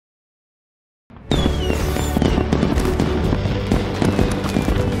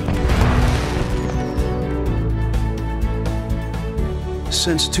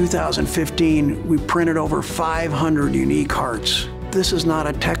Since 2015, we printed over 500 unique hearts. This is not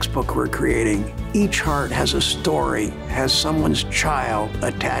a textbook we're creating. Each heart has a story, has someone's child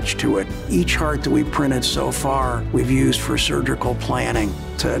attached to it. Each heart that we printed so far, we've used for surgical planning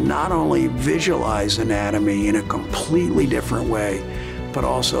to not only visualize anatomy in a completely different way, but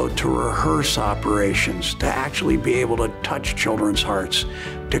also to rehearse operations, to actually be able to touch children's hearts,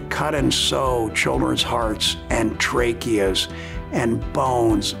 to cut and sew children's hearts and tracheas and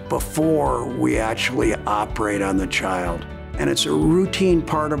bones before we actually operate on the child. And it's a routine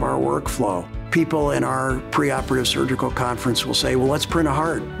part of our workflow. People in our preoperative surgical conference will say, well, let's print a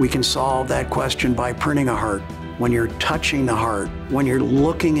heart. We can solve that question by printing a heart. When you're touching the heart, when you're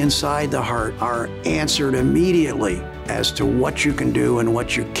looking inside the heart, are answered immediately as to what you can do and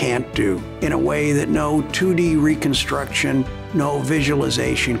what you can't do in a way that no 2D reconstruction, no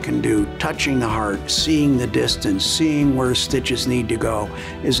visualization can do. Touching the heart, seeing the distance, seeing where stitches need to go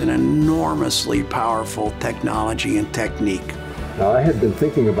is an enormously powerful technology and technique. Now, I had been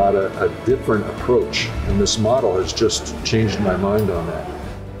thinking about a different approach, and this model has just changed my mind on that.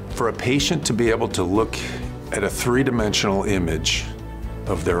 For a patient to be able to look at a three-dimensional image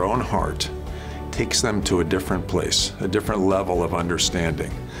of their own heart takes them to a different place, a different level of understanding,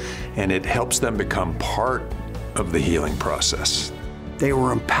 and it helps them become part of the healing process. They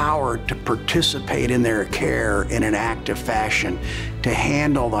were empowered to participate in their care in an active fashion, to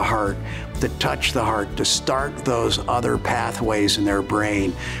handle the heart, to touch the heart, to start those other pathways in their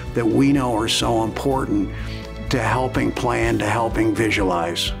brain that we know are so important to helping plan, to helping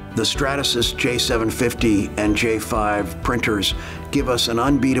visualize. The Stratasys J750 and J5 printers give us an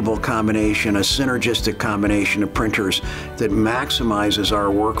unbeatable combination, a synergistic combination of printers that maximizes our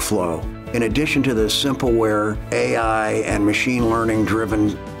workflow. In addition to the simpleware, AI, and machine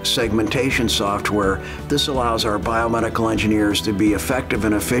learning-driven segmentation software, this allows our biomedical engineers to be effective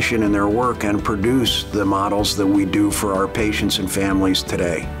and efficient in their work and produce the models that we do for our patients and families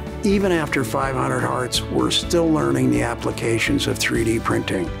today. Even after 500 hearts, we're still learning the applications of 3D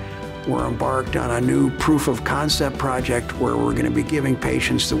printing. We're embarked on a new proof of concept project where we're going to be giving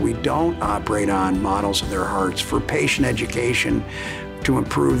patients that we don't operate on models of their hearts for patient education to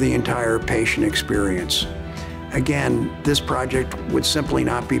improve the entire patient experience. Again, this project would simply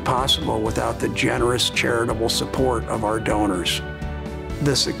not be possible without the generous charitable support of our donors.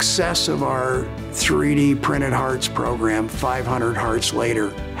 The success of our 3D printed hearts program, 500 hearts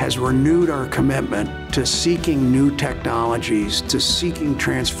later, has renewed our commitment to seeking new technologies, to seeking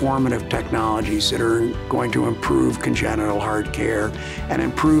transformative technologies that are going to improve congenital heart care and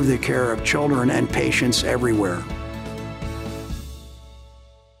improve the care of children and patients everywhere.